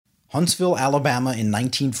Huntsville, Alabama in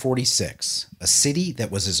 1946, a city that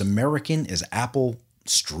was as American as apple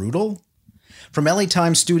strudel? From LA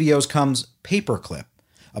Times Studios comes Paperclip,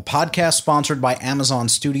 a podcast sponsored by Amazon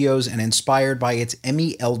Studios and inspired by its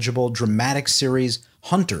Emmy-eligible dramatic series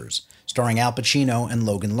Hunters, starring Al Pacino and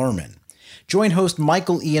Logan Lerman. Join host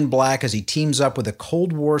Michael Ian Black as he teams up with a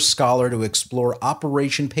Cold War scholar to explore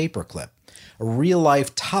Operation Paperclip, a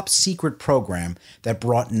real-life top-secret program that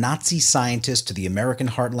brought Nazi scientists to the American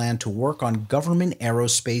heartland to work on government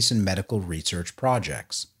aerospace and medical research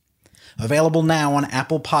projects. Available now on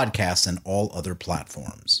Apple Podcasts and all other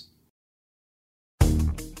platforms.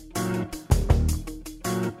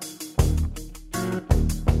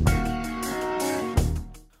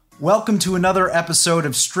 Welcome to another episode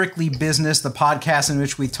of Strictly Business, the podcast in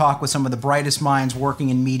which we talk with some of the brightest minds working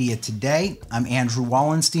in media today. I'm Andrew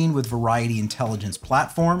Wallenstein with Variety Intelligence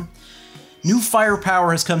Platform. New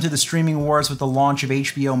firepower has come to the streaming wars with the launch of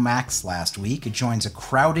HBO Max last week. It joins a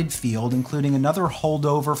crowded field, including another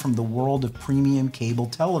holdover from the world of premium cable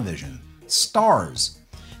television, Starz.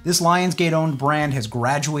 This Lionsgate-owned brand has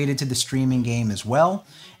graduated to the streaming game as well.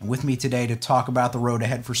 And with me today to talk about the road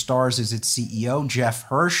ahead for Starz is its CEO, Jeff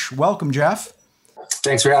Hirsch. Welcome, Jeff.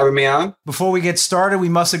 Thanks for having me on. Before we get started, we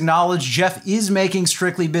must acknowledge Jeff is making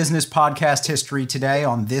Strictly Business podcast history today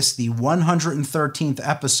on this, the 113th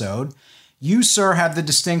episode. You, sir, have the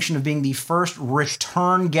distinction of being the first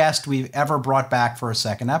return guest we've ever brought back for a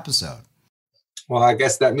second episode. Well, I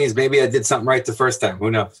guess that means maybe I did something right the first time.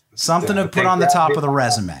 Who knows? Something to put on the top of the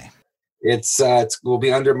resume. It will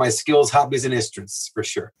be under my skills, hobbies, and interests for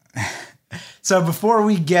sure. So before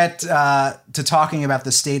we get to talking about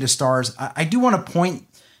the state of Starz, I do want to point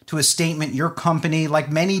to a statement your company,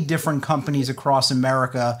 like many different companies across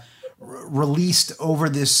America, released over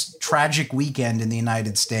this tragic weekend in the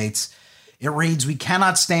United States. It reads, "We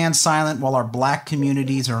cannot stand silent while our Black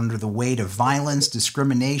communities are under the weight of violence,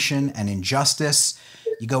 discrimination, and injustice."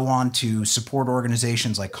 You go on to support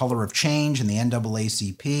organizations like Color of Change and the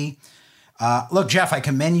NAACP. Look, Jeff, I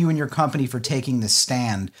commend you and your company for taking this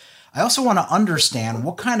stand. I also want to understand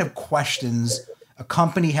what kind of questions a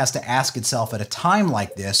company has to ask itself at a time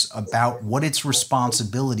like this about what its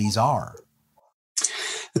responsibilities are.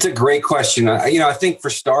 It's a great question. I think for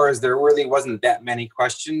Starz, there really wasn't that many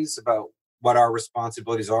questions about what our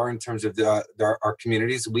responsibilities are in terms of our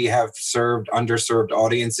communities. We have served underserved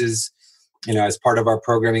audiences, as part of our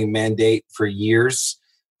programming mandate for years.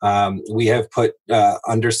 We have put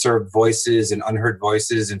underserved voices and unheard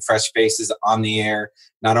voices and fresh faces on the air,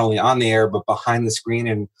 not only on the air, but behind the screen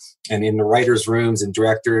and in the writers' rooms and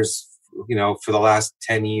directors, for the last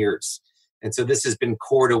 10 years. And so this has been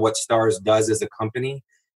core to what Starz does as a company.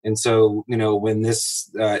 And so, when this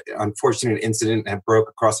unfortunate incident had broke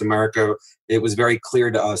across America, it was very clear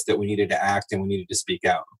to us that we needed to act and we needed to speak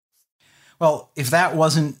out. Well, if that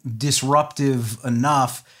wasn't disruptive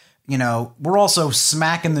enough, we're also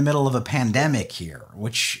smack in the middle of a pandemic here,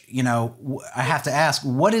 which, I have to ask,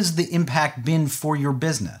 what has the impact been for your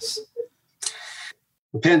business?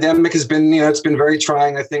 The pandemic has been, it's been very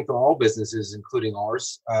trying, I think, for all businesses, including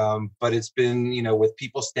ours. But it's been, with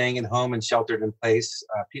people staying at home and sheltered in place,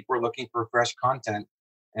 people are looking for fresh content.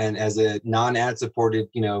 And as a non-ad supported,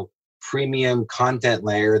 premium content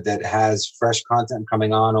layer that has fresh content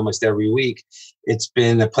coming on almost every week, it's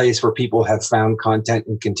been a place where people have found content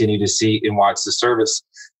and continue to see and watch the service.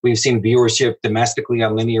 We've seen viewership domestically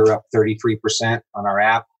on linear up 33% on our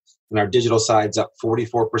app, and our digital side's up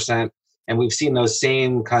 44%. And we've seen those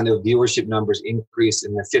same kind of viewership numbers increase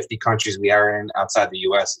in the 50 countries we are in outside the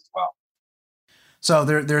U.S. as well. So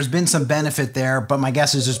there's been some benefit there, but my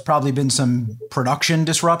guess is there's probably been some production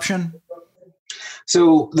disruption.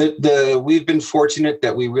 So we've been fortunate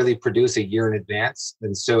that we really produce a year in advance.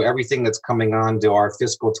 And so everything that's coming on to our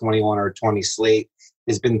fiscal 21 or 20 slate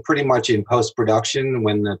has been pretty much in post-production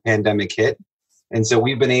when the pandemic hit. And so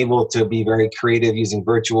we've been able to be very creative using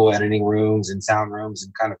virtual editing rooms and sound rooms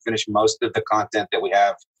and kind of finish most of the content that we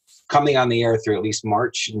have coming on the air through at least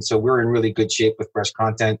March. And so we're in really good shape with fresh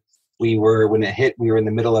content. When it hit, we were in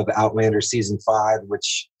the middle of Outlander season 5,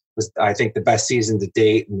 which was, I think, the best season to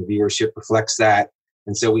date, and the viewership reflects that.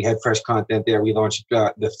 And so we had fresh content there. We launched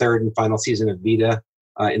the third and final season of Vita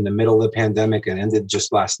in the middle of the pandemic and ended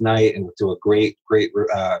just last night, and to a great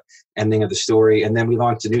ending of the story. And then we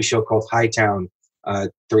launched a new show called Hightown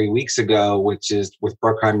 3 weeks ago, which is with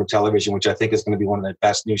Bruckheimer Television, which I think is going to be one of the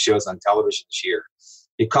best new shows on television this year.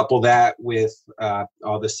 You couple that with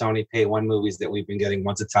all the Sony Pay 1 movies that we've been getting,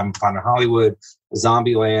 Once Upon a Time in Hollywood,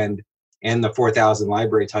 Zombieland, and the 4,000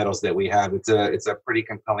 library titles that we have. It's a pretty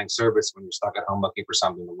compelling service when you're stuck at home looking for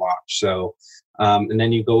something to watch. So, and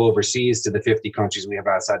then you go overseas to the 50 countries we have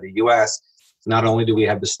outside the U.S. Not only do we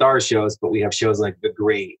have the star shows, but we have shows like The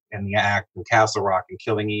Great and The Act and Castle Rock and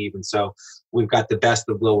Killing Eve. And so we've got the best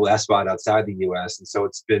of Lil SVOD outside the U.S. And so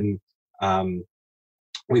it's been,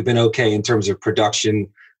 we've been okay in terms of production.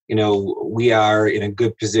 You know, we are in a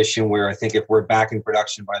good position where I think if we're back in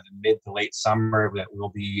production by the mid to late summer, that we'll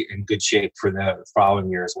be in good shape for the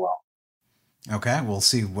following year as well. Okay, we'll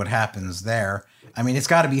see what happens there. I mean, it's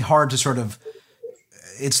got to be hard to sort of,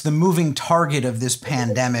 it's the moving target of this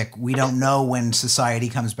pandemic. We don't know when society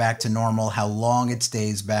comes back to normal, how long it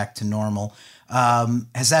stays back to normal.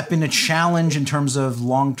 Has that been a challenge in terms of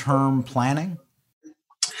long-term planning?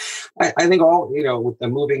 I think all, you know, with the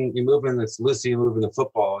moving, you're moving this Lucy, you're moving the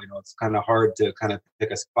football, you know, it's kind of hard to kind of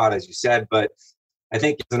pick a spot, as you said, but I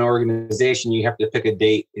think as an organization, you have to pick a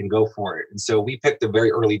date and go for it. And so we picked a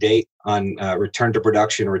very early date on return to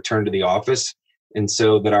production, return to the office. And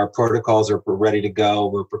so that our protocols are ready to go.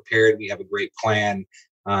 We're prepared. We have a great plan.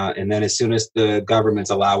 And then as soon as the governments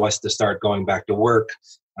allow us to start going back to work,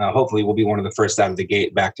 hopefully we'll be one of the first out of the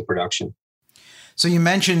gate back to production. So you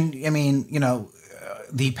mentioned, I mean, you know,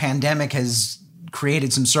 the pandemic has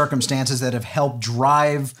created some circumstances that have helped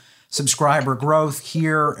drive subscriber growth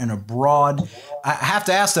here and abroad. I have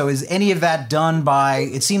to ask, though, is any of that done by,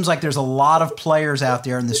 it seems like there's a lot of players out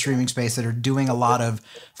there in the streaming space that are doing a lot of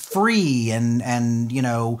free and you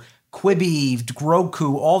know, Quibi,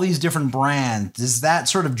 Roku, all these different brands. Does that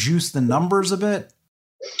sort of juice the numbers a bit?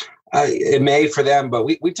 It may for them, but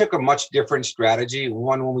we took a much different strategy.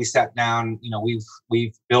 One, when we sat down, you know,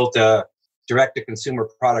 we've built a direct-to-consumer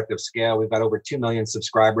product of scale. We've got over 2 million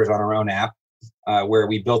subscribers on our own app, where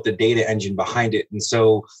we built the data engine behind it. And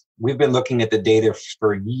so we've been looking at the data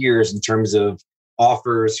for years in terms of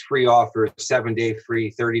offers, free offers, 7-day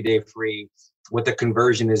free, 30-day free, what the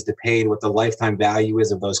conversion is to paid, what the lifetime value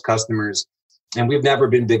is of those customers. And we've never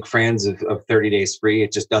been big fans of 30 days free.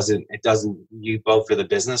 It just doesn't you both for the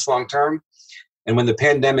business long term. And when the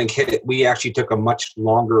pandemic hit, we actually took a much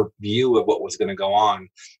longer view of what was going to go on.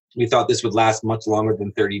 We thought this would last much longer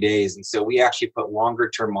than 30 days. And so we actually put longer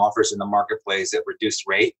term offers in the marketplace at reduced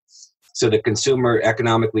rate. So the consumer,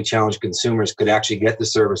 economically challenged consumers could actually get the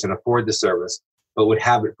service and afford the service, but would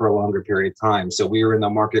have it for a longer period of time. So we were in the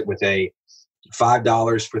market with a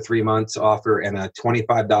 $5 for 3 months offer and a $25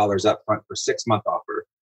 upfront for 6-month offer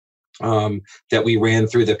that we ran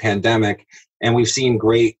through the pandemic. And we've seen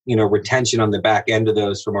great, you know, retention on the back end of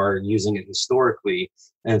those from our using it historically.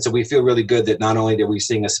 And so we feel really good that not only are we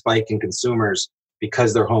seeing a spike in consumers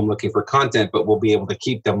because they're home looking for content, but we'll be able to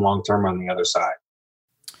keep them long-term on the other side.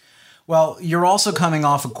 Well, you're also coming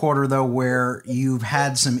off a quarter, though, where you've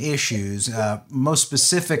had some issues, most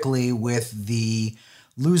specifically with the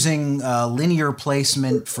losing linear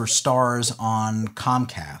placement for Starz on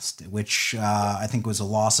Comcast, which I think was a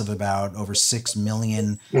loss of about over 6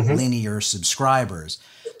 million linear subscribers.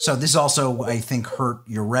 So this also, I think, hurt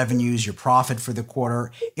your revenues, your profit for the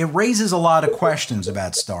quarter. It raises a lot of questions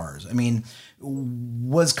about Starz. I mean,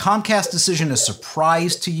 was Comcast's decision a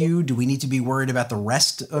surprise to you? Do we need to be worried about the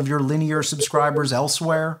rest of your linear subscribers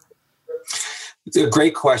elsewhere? It's a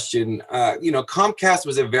great question. You know, Comcast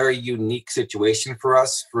was a very unique situation for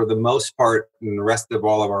us. For the most part, and the rest of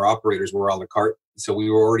all of our operators were a la carte. So we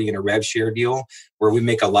were already in a rev share deal where we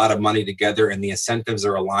make a lot of money together and the incentives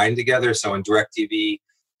are aligned together. So in DirecTV,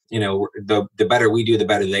 you know, the better we do, the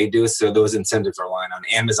better they do. So those incentives are aligned. On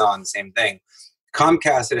Amazon, the same thing.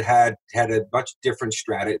 Comcast had a much different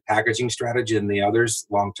packaging strategy than the others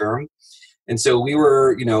long term. And so we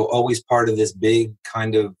were, you know, always part of this big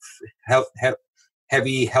kind of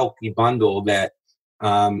heavy, healthy bundle that,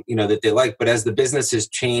 you know, that they like. But as the business has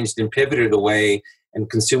changed and pivoted away and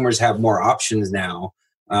consumers have more options now,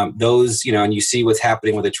 those, you know, and you see what's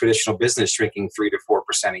happening with a traditional business shrinking 3 to 4%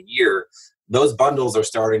 a year, those bundles are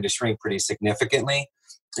starting to shrink pretty significantly.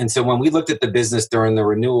 And so when we looked at the business during the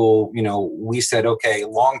renewal, you know, we said, okay,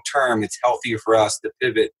 long term, it's healthier for us to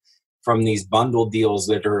pivot from these bundle deals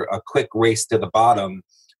that are a quick race to the bottom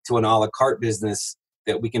to an a la carte business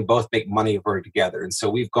that we can both make money for together. And so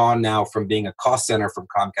we've gone now from being a cost center from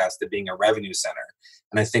Comcast to being a revenue center.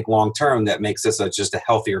 And I think long term, that makes us just a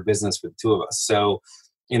healthier business for the two of us. So,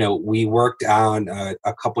 you know, we worked on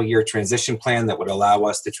a couple-year transition plan that would allow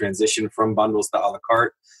us to transition from bundles to a la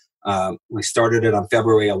carte. We started it on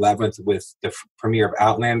February 11th with the premiere of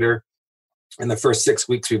Outlander. In the first 6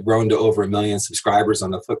 weeks, we've grown to over 1 million subscribers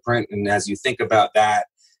on the footprint. And as you think about that,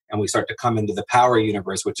 and we start to come into the Power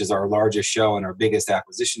universe, which is our largest show and our biggest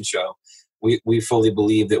acquisition show, we fully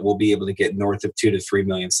believe that we'll be able to get north of 2 to 3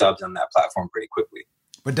 million subs on that platform pretty quickly.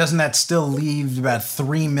 But doesn't that still leave about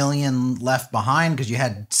 3 million left behind because you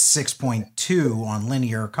had 6.2 on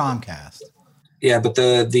linear Comcast? Yeah, but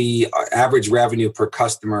the average revenue per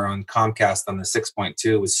customer on Comcast on the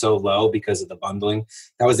 6.2 was so low because of the bundling.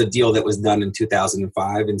 That was a deal that was done in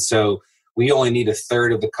 2005. And so we only need a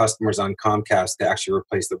third of the customers on Comcast to actually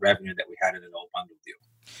replace the revenue that we had in an old bundle deal.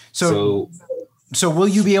 So will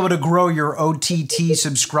you be able to grow your OTT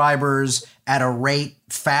subscribers at a rate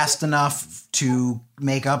fast enough to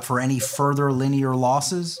make up for any further linear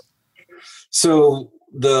losses? So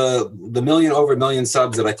the over a million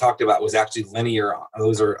subs that I talked about was actually linear.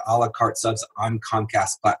 Those are a la carte subs on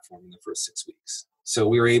Comcast platform in the first 6 weeks. So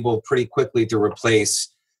we were able pretty quickly to replace,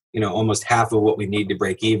 almost half of what we need to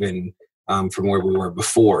break even from where we were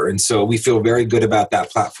before. And so we feel very good about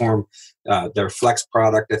that platform. Their Flex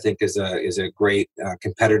product, I think, is a great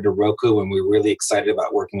competitor to Roku, and we're really excited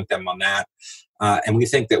about working with them on that. And we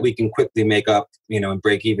think that we can quickly make up, and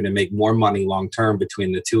break even and make more money long term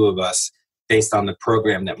between the two of us based on the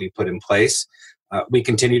program that we put in place. We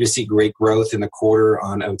continue to see great growth in the quarter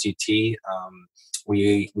on OTT.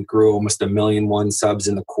 We grew almost 1.1 million subs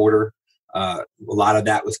in the quarter. A lot of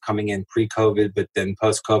that was coming in pre-COVID, but then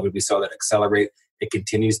post-COVID, we saw that accelerate. It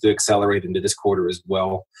continues to accelerate into this quarter as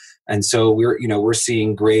well. And so we're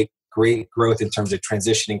seeing great growth in terms of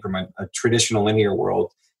transitioning from a traditional linear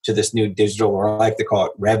world to this new digital, or I like to call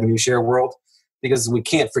it revenue share world, because we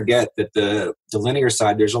can't forget that the linear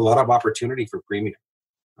side, there's a lot of opportunity for premium.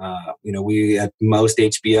 We at most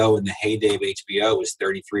HBO in the heyday of HBO was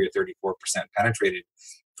 33 or 34% penetrated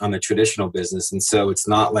on the traditional business. And so it's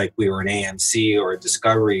not like we were an AMC or a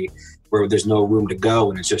Discovery where there's no room to go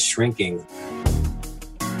and it's just shrinking.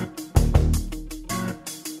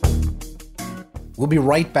 We'll be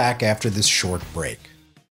right back after this short break.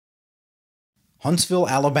 Huntsville,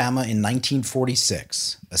 Alabama in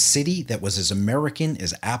 1946, a city that was as American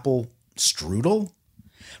as apple strudel?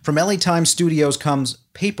 From LA Times Studios comes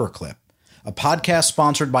Paperclip, a podcast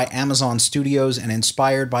sponsored by Amazon Studios and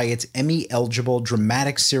inspired by its Emmy-eligible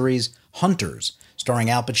dramatic series Hunters, starring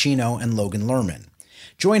Al Pacino and Logan Lerman.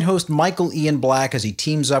 Join host Michael Ian Black as he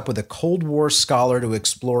teams up with a Cold War scholar to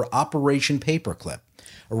explore Operation Paperclip,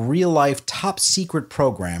 a real-life top-secret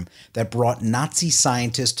program that brought Nazi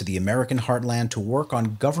scientists to the American heartland to work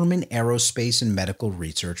on government aerospace and medical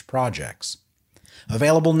research projects.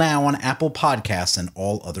 Available now on Apple Podcasts and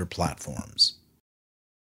all other platforms.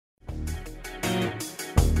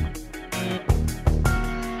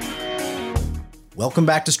 Welcome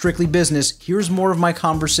back to Strictly Business. Here's more of my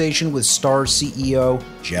conversation with Starz CEO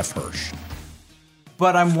Jeff Hirsch.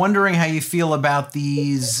 But I'm wondering how you feel about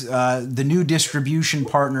these, the new distribution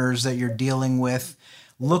partners that you're dealing with,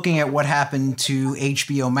 looking at what happened to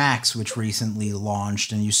HBO Max, which recently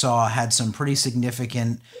launched, and you saw had some pretty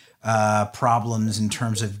significant problems in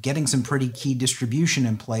terms of getting some pretty key distribution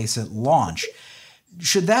in place at launch.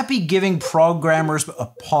 Should that be giving programmers a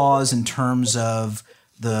pause in terms of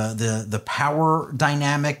the power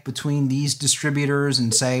dynamic between these distributors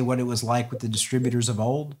and say what it was like with the distributors of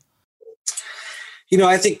old?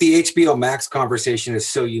 I think the HBO Max conversation is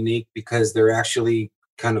so unique because they're actually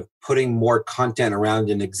kind of putting more content around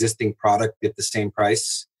an existing product at the same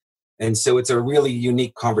price. And so it's a really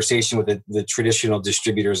unique conversation with the traditional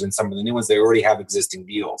distributors and some of the new ones. They already have existing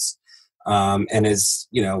deals. And as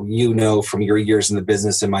from your years in the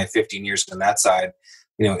business and my 15 years on that side,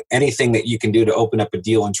 anything that you can do to open up a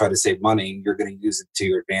deal and try to save money, you're going to use it to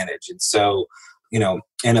your advantage. And so,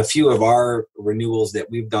 and a few of our renewals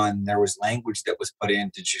that we've done, there was language that was put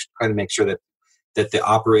in to just kind of make sure that the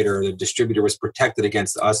operator or the distributor was protected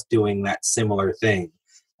against us doing that similar thing.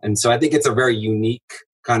 And so I think it's a very unique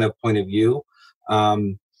kind of point of view.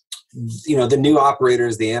 The new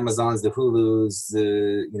operators, the Amazons, the Hulus,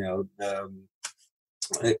 the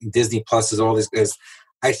Disney Pluses, all these guys,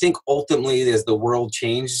 I think ultimately as the world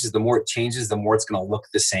changes, the more it changes, the more it's going to look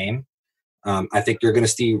the same. I think you're going to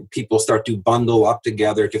see people start to bundle up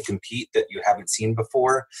together to compete that you haven't seen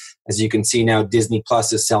before. As you can see now, Disney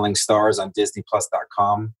Plus is selling Starz on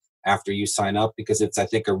DisneyPlus.com after you sign up, because it's, I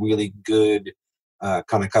think, a really good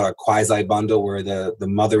kind of quasi bundle where the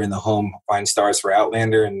mother in the home finds Starz for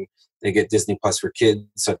Outlander and they get Disney Plus for kids.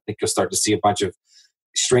 So I think you'll start to see a bunch of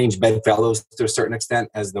strange bedfellows to a certain extent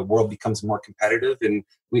as the world becomes more competitive. And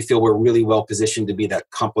we feel we're really well positioned to be that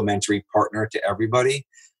complementary partner to everybody.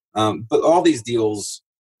 But all these deals,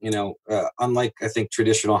 unlike I think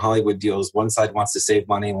traditional Hollywood deals, one side wants to save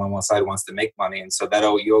money and one side wants to make money. And so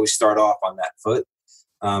you always start off on that foot.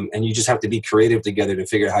 And you just have to be creative together to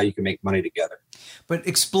figure out how you can make money together. But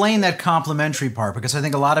explain that complementary part, because I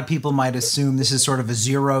think a lot of people might assume this is sort of a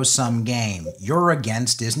zero-sum game. You're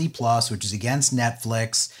against Disney Plus, which is against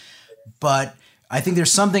Netflix, but I think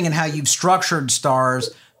there's something in how you've structured Starz,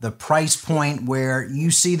 the price point, where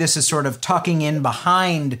you see this as sort of tucking in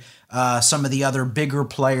behind some of the other bigger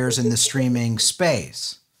players in the streaming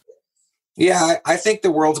space. Yeah, I think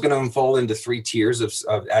the world's going to unfold into 3 tiers of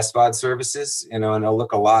SVOD services, and it'll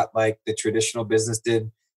look a lot like the traditional business did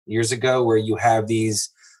years ago, where you have these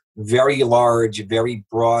very large, very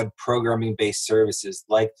broad programming-based services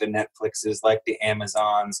like the Netflixes, like the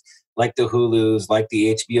Amazons, like the Hulus, like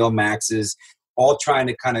the HBO Maxes, all trying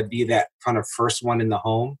to kind of be that kind of first one in the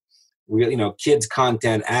home. Kids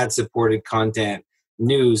content, ad-supported content,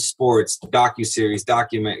 news, sports, docuseries,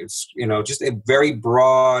 documentaries, just a very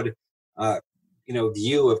broad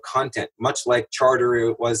view of content, much like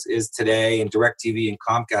Charter is today and DirecTV and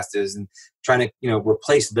Comcast is, and trying to,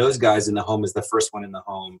 replace those guys in the home as the first one in the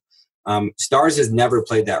home. Starz has never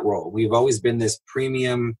played that role. We've always been this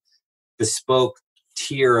premium, bespoke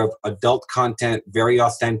tier of adult content, very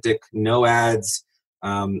authentic, no ads,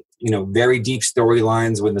 very deep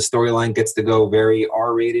storylines. When the storyline gets to go very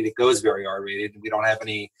R-rated, it goes very R-rated. We don't have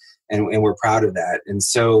any, and we're proud of that. And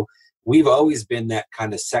so we've always been that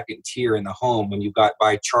kind of second tier in the home. When you got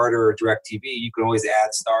by Charter or DirecTV, you can always add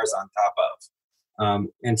Starz on top of.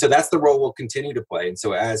 And so that's the role we'll continue to play. And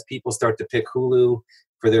so as people start to pick Hulu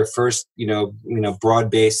for their first,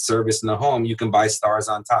 broad-based service in the home, you can buy Starz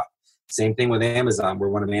on top. Same thing with Amazon. We're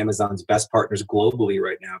one of Amazon's best partners globally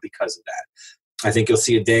right now because of that. I think you'll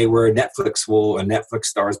see a day where a Netflix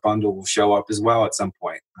Starz bundle will show up as well at some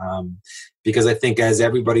point. Because I think as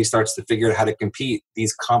everybody starts to figure out how to compete,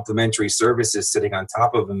 these complementary services sitting on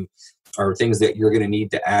top of them are things that you're going to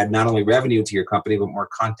need to add not only revenue to your company, but more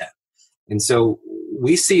content. And so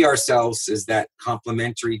we see ourselves as that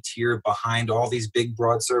complementary tier behind all these big,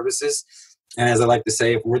 broad services. And as I like to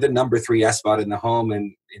say, if we're the number 3 SVOD in the home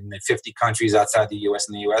and in the 50 countries outside the U.S.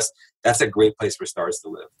 and the U.S., that's a great place for Starz to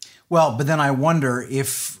live. Well, but then I wonder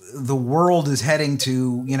if the world is heading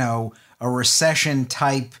to, a recession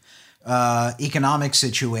type economic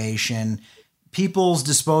situation, people's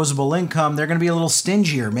disposable income, they're going to be a little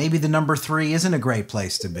stingier. Maybe the number 3 isn't a great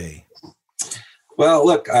place to be. Well,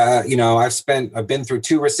 look, I've been through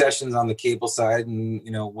 2 recessions on the cable side, and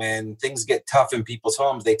when things get tough in people's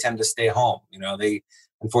homes, they tend to stay home. They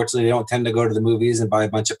unfortunately don't tend to go to the movies and buy a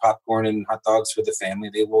bunch of popcorn and hot dogs for the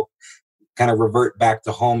family. They will kind of revert back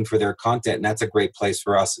to home for their content, and that's a great place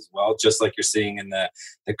for us as well, just like you're seeing in the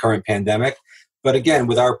current pandemic. But again,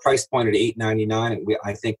 with our price point at $8.99,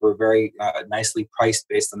 I think we're very nicely priced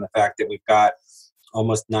based on the fact that we've got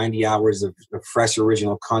almost 90 hours of fresh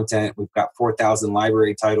original content. We've got 4,000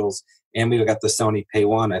 library titles, and we've got the Sony Pay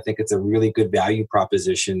One. I think it's a really good value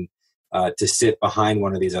proposition to sit behind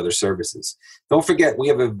one of these other services. Don't forget, we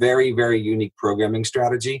have a very, very unique programming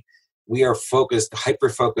strategy. We are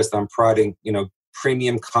hyper-focused on providing,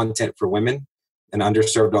 premium content for women and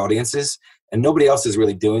underserved audiences, and nobody else is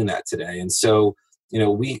really doing that today. And so,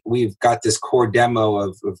 we've got this core demo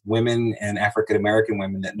of women and African-American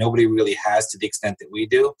women that nobody really has to the extent that we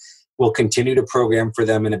do. We'll continue to program for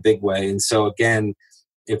them in a big way. And so again,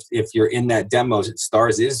 if you're in that demo,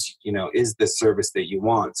 Starz is the service that you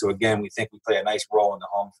want. So again, we think we play a nice role in the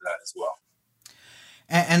home for that as well.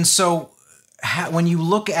 And so when you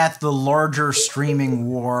look at the larger streaming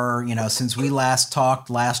war, since we last talked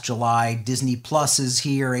last July, Disney Plus is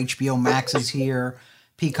here, HBO Max is here,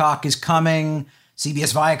 Peacock is coming,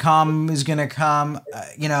 CBS Viacom is going to come,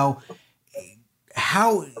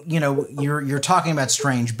 how, you're talking about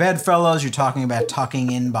Strange Bedfellows, you're talking about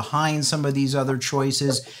tucking in behind some of these other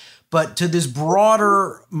choices, but to this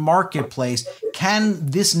broader marketplace, can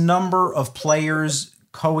this number of players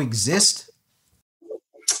coexist?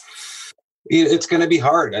 It's going to be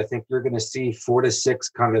hard. I think you're going to see 4 to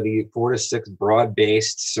 6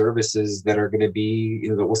 broad-based services that are going to be,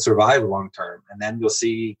 that will survive long term. And then you'll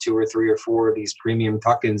see 2 or 3 or 4 of these premium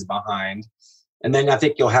tuck-ins behind. And then I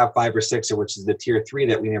think you'll have 5 or 6, which is the tier 3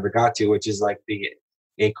 that we never got to, which is like the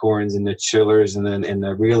Acorns and the Chillers and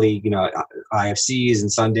the really, IFCs and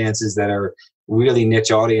Sundances that are really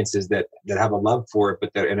niche audiences that have a love for it,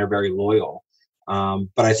 but and are very loyal.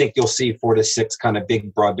 But I think you'll see 4 to 6 kind of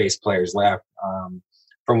big broad-based players left.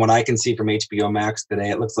 From what I can see from HBO Max today,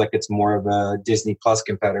 it looks like it's more of a Disney Plus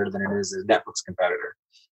competitor than it is a Netflix competitor.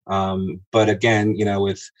 But again,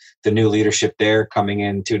 with the new leadership there coming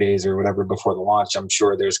in 2 days or whatever before the launch, I'm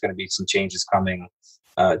sure there's going to be some changes coming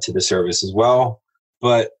to the service as well.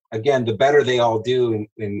 But again, the better they all do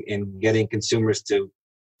in getting consumers to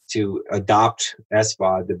to adopt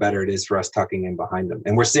SVOD, the better it is for us tucking in behind them.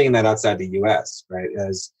 And we're seeing that outside the US, right?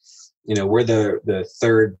 As you know, we're the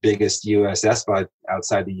third biggest US SVOD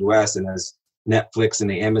outside the US. And as Netflix and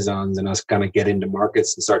the Amazons and us kind of get into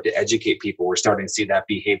markets and start to educate people, we're starting to see that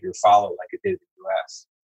behavior follow like it did in the US.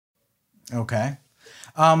 Okay.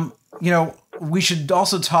 We should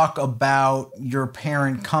also talk about your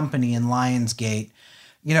parent company in Lionsgate.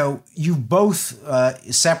 You both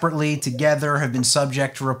separately, together, have been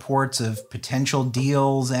subject to reports of potential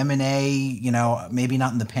deals, M&A, maybe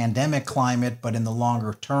not in the pandemic climate, but in the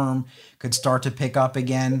longer term could start to pick up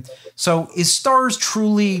again. So is Starz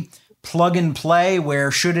truly plug and play,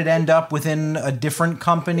 where should it end up within a different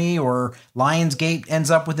company or Lionsgate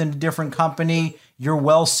ends up within a different company, you're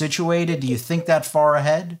well situated? Do you think that far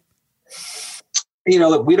ahead?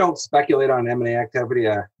 Look, we don't speculate on M&A activity.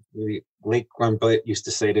 Late Cornblatt used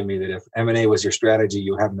to say to me that if M&A was your strategy,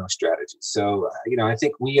 you have no strategy. So, I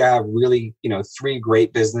think we have really, three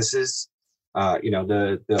great businesses.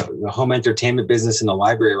 The home entertainment business in the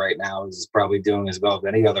library right now is probably doing as well as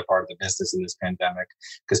any other part of the business in this pandemic,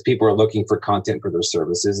 because people are looking for content for their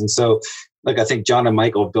services. And so, I think John and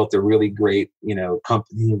Michael built a really great,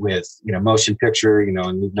 company with, motion picture,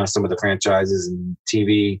 and we've done some of the franchises and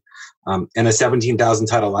TV, and a 17,000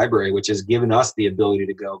 title library, which has given us the ability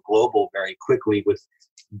to go global very quickly with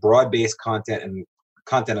broad-based content and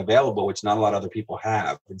content available, which not a lot of other people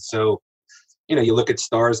have. And so, you look at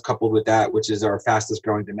Starz coupled with that, which is our fastest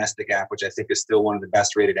growing domestic app, which I think is still one of the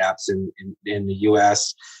best rated apps in the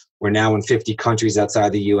US. We're now in 50 countries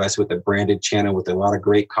outside the US with a branded channel with a lot of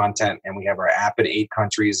great content. And we have our app in 8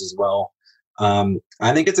 countries as well.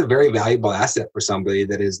 I think it's a very valuable asset for somebody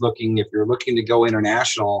that is looking, if you're looking to go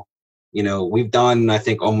international, we've done, I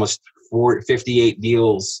think, almost 58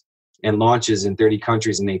 deals and launches in 30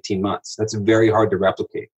 countries in 18 months. That's very hard to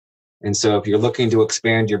replicate. And so if you're looking to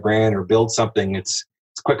expand your brand or build something, it's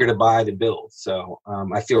quicker to buy than build. So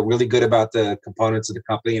I feel really good about the components of the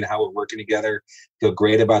company and how we're working together. Feel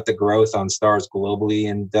great about the growth on Starz globally.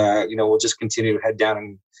 And, we'll just continue to head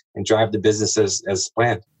down and drive the business as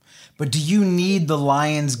planned. But do you need the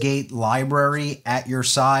Lionsgate library at your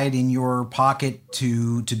side, in your pocket,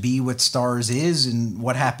 to be what Starz is? And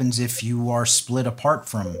what happens if you are split apart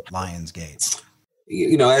from Lionsgate?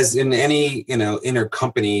 As in any,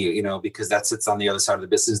 intercompany, because that sits on the other side of the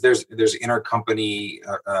business, there's intercompany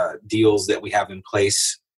deals that we have in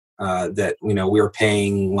place that, we're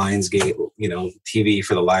paying Lionsgate, TV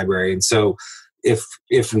for the library. And so if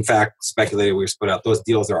in fact speculated we were split out, those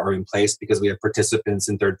deals are in place because we have participants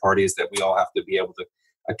and third parties that we all have to be able to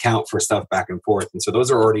account for stuff back and forth. And so those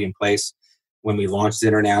are already in place when we launched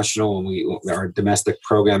international and our domestic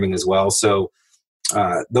programming as well. So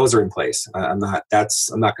those are in place. I'm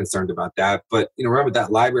not concerned about that. But remember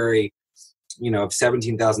that library, of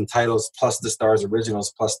 17,000 titles plus the Starz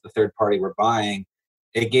originals plus the third party we're buying,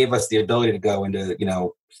 it gave us the ability to go into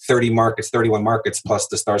 31 markets plus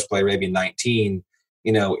the Starz Play Arabian 19,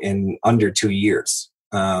 in under 2 years.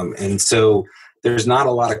 And so there's not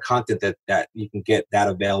a lot of content that you can get that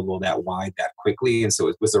available that wide that quickly. And so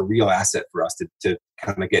it was a real asset for us to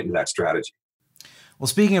kind of get into that strategy. Well,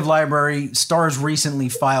 speaking of library, Starz recently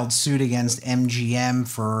filed suit against MGM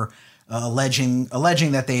for alleging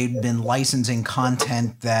that they'd been licensing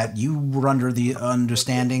content that you were under the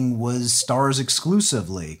understanding was Starz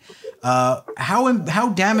exclusively.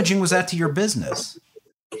 How damaging was that to your business?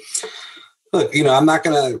 Look, I'm not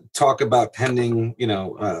going to talk about pending,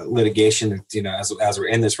 litigation, as we're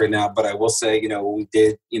in this right now. But I will say, we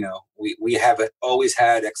did, we have always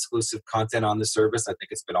had exclusive content on the service. I think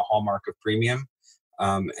it's been a hallmark of premium.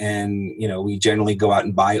 And we generally go out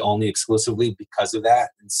and buy only exclusively because of that.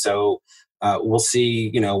 And so we'll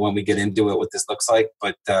see, when we get into it, what this looks like.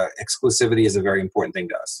 But exclusivity is a very important thing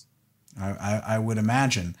to us. I would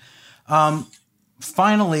imagine.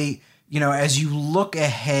 Finally, as you look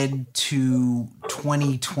ahead to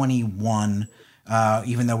 2021,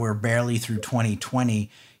 even though we're barely through 2020,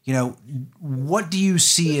 what do you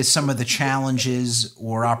see as some of the challenges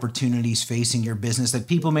or opportunities facing your business that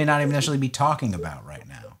people may not even necessarily be talking about right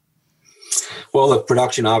now? Well, look,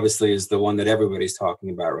 production obviously is the one that everybody's talking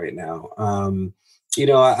about right now.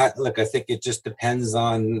 I think it just depends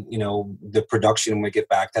on, the production when we get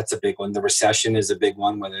back. That's a big one. The recession is a big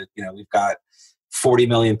one. Whether, we've got 40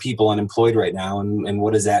 million people unemployed right now. And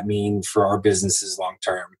what does that mean for our businesses long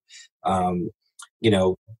term?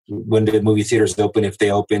 When the movie theaters open, if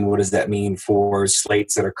they open, what does that mean for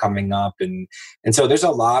slates that are coming up? And so there's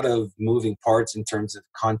a lot of moving parts in terms of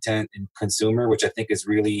content and consumer, which I think is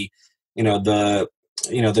really, the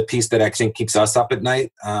piece that I think keeps us up at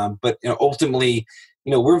night. But ultimately,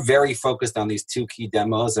 we're very focused on these two key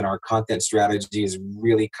demos, and our content strategy is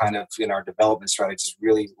really kind of, our development strategy is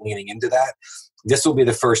really leaning into that. This will be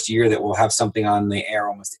the first year that we'll have something on the air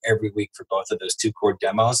almost every week for both of those two core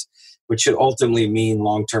demos, which should ultimately mean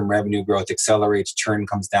long-term revenue growth accelerates, churn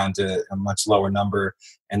comes down to a much lower number,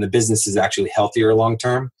 and the business is actually healthier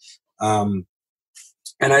long-term. And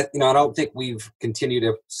I don't think we've continued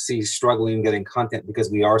to see struggling getting content because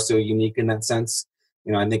we are so unique in that sense.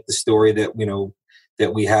 I think the story that,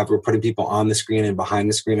 that we have, we're putting people on the screen and behind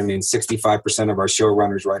the screen. 65% of our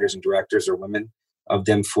showrunners, writers, and directors are women. Of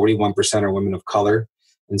them, 41% are women of color.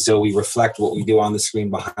 And so we reflect what we do on the screen,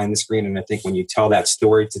 behind the screen. And I think when you tell that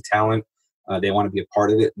story to talent, they want to be a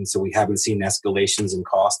part of it. And so we haven't seen escalations in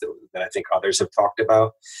cost that I think others have talked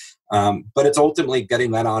about. But it's ultimately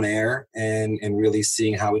getting that on air and really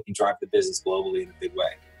seeing how we can drive the business globally in a big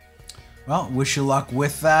way. Well, wish you luck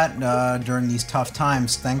with that during these tough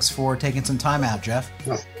times. Thanks for taking some time out, Jeff.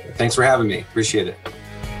 Thanks for having me. Appreciate it.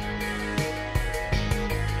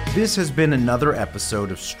 This has been another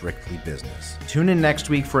episode of Strictly Business. Tune in next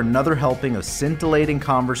week for another helping of scintillating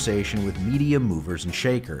conversation with media movers and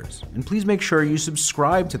shakers. And please make sure you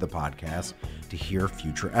subscribe to the podcast to hear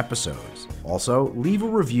future episodes. Also, leave a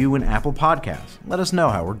review in Apple Podcasts. Let us know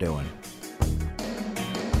how we're doing.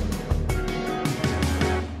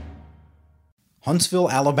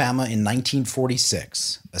 Huntsville, Alabama in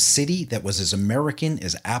 1946, a city that was as American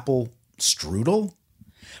as apple strudel?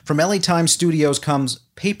 From LA Times Studios comes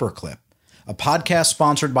Paperclip, a podcast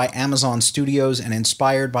sponsored by Amazon Studios and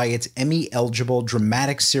inspired by its Emmy-eligible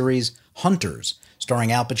dramatic series Hunters,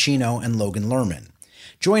 starring Al Pacino and Logan Lerman.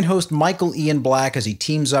 Join host Michael Ian Black as he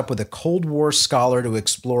teams up with a Cold War scholar to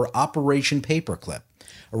explore Operation Paperclip,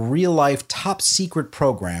 a real-life top-secret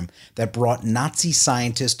program that brought Nazi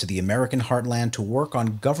scientists to the American heartland to work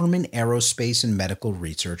on government aerospace and medical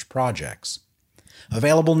research projects.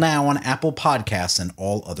 Available now on Apple Podcasts and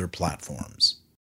all other platforms.